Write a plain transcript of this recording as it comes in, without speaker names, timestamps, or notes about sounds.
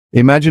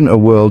Imagine a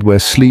world where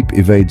sleep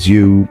evades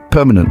you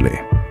permanently.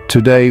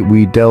 Today,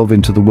 we delve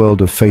into the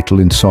world of fatal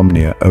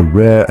insomnia, a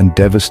rare and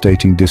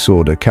devastating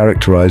disorder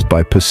characterized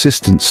by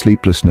persistent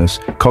sleeplessness,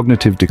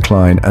 cognitive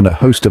decline, and a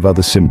host of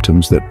other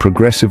symptoms that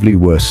progressively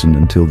worsen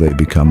until they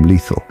become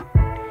lethal.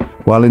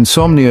 While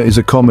insomnia is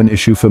a common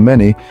issue for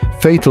many,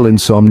 fatal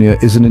insomnia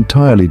is an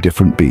entirely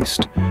different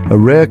beast, a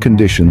rare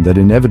condition that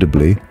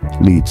inevitably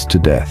leads to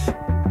death.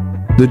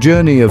 The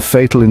journey of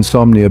fatal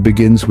insomnia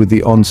begins with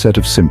the onset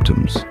of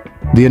symptoms.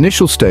 The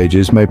initial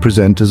stages may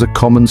present as a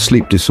common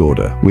sleep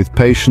disorder, with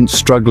patients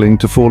struggling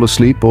to fall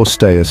asleep or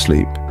stay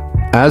asleep.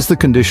 As the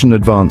condition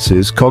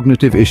advances,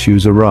 cognitive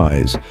issues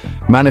arise,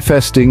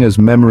 manifesting as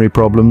memory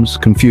problems,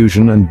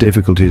 confusion, and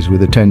difficulties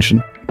with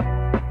attention.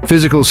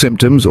 Physical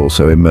symptoms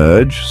also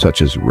emerge,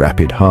 such as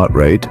rapid heart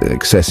rate,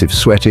 excessive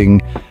sweating,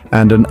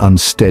 and an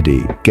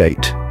unsteady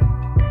gait.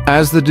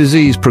 As the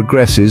disease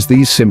progresses,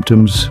 these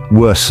symptoms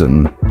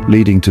worsen,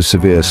 leading to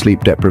severe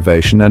sleep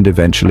deprivation and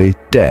eventually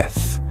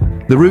death.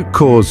 The root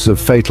cause of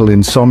fatal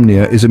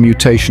insomnia is a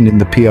mutation in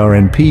the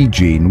PRNP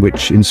gene,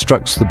 which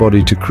instructs the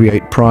body to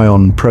create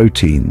prion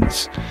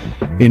proteins.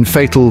 In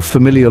fatal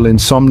familial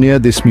insomnia,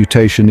 this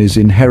mutation is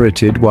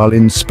inherited, while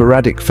in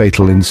sporadic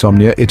fatal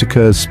insomnia, it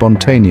occurs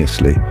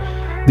spontaneously.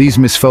 These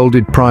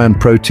misfolded prion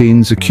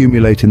proteins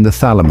accumulate in the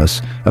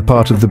thalamus, a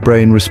part of the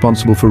brain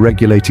responsible for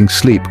regulating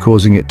sleep,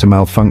 causing it to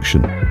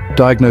malfunction.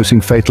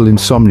 Diagnosing fatal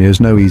insomnia is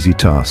no easy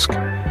task.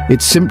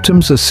 Its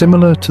symptoms are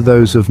similar to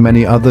those of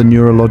many other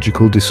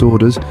neurological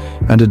disorders,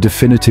 and a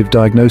definitive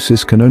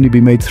diagnosis can only be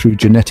made through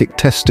genetic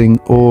testing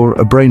or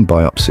a brain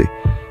biopsy,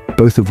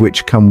 both of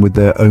which come with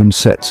their own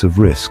sets of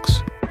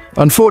risks.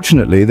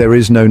 Unfortunately, there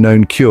is no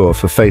known cure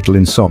for fatal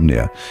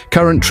insomnia.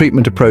 Current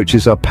treatment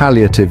approaches are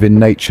palliative in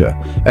nature,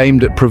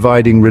 aimed at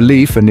providing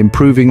relief and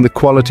improving the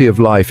quality of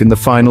life in the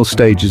final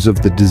stages of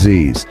the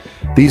disease.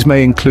 These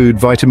may include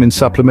vitamin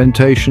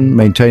supplementation,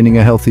 maintaining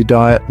a healthy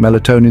diet,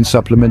 melatonin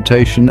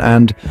supplementation,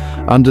 and,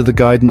 under the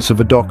guidance of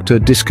a doctor,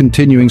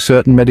 discontinuing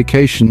certain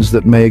medications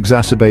that may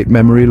exacerbate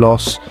memory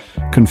loss,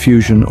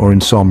 confusion, or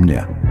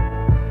insomnia.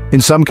 In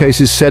some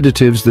cases,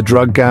 sedatives, the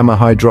drug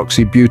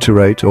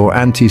gamma-hydroxybutyrate, or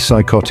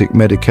antipsychotic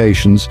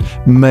medications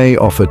may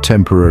offer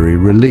temporary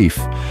relief.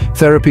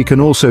 Therapy can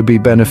also be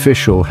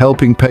beneficial,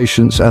 helping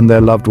patients and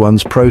their loved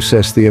ones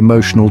process the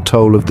emotional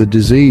toll of the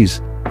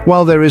disease.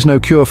 While there is no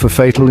cure for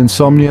fatal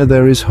insomnia,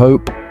 there is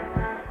hope.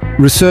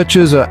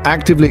 Researchers are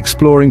actively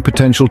exploring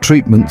potential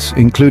treatments,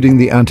 including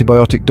the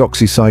antibiotic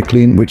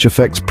doxycycline, which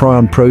affects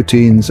prion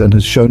proteins and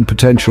has shown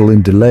potential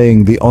in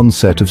delaying the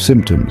onset of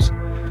symptoms.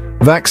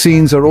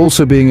 Vaccines are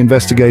also being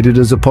investigated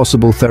as a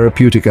possible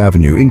therapeutic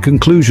avenue. In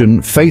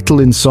conclusion, fatal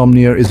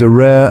insomnia is a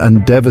rare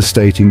and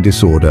devastating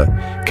disorder,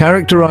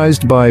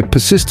 characterized by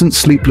persistent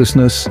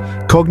sleeplessness,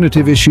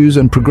 cognitive issues,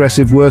 and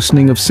progressive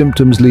worsening of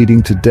symptoms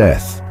leading to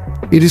death.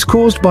 It is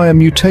caused by a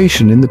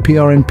mutation in the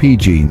PRNP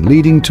gene,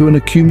 leading to an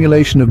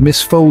accumulation of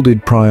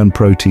misfolded prion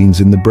proteins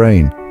in the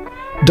brain.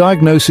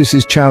 Diagnosis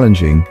is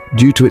challenging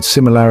due to its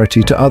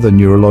similarity to other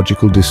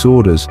neurological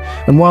disorders,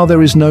 and while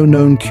there is no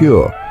known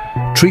cure,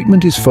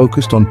 treatment is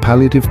focused on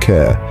palliative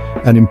care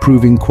and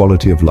improving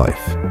quality of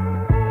life.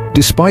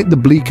 Despite the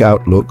bleak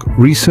outlook,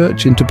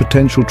 research into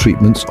potential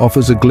treatments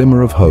offers a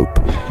glimmer of hope.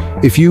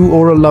 If you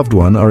or a loved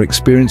one are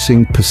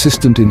experiencing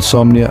persistent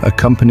insomnia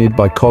accompanied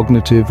by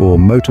cognitive or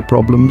motor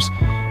problems,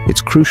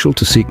 it's crucial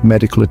to seek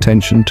medical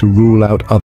attention to rule out other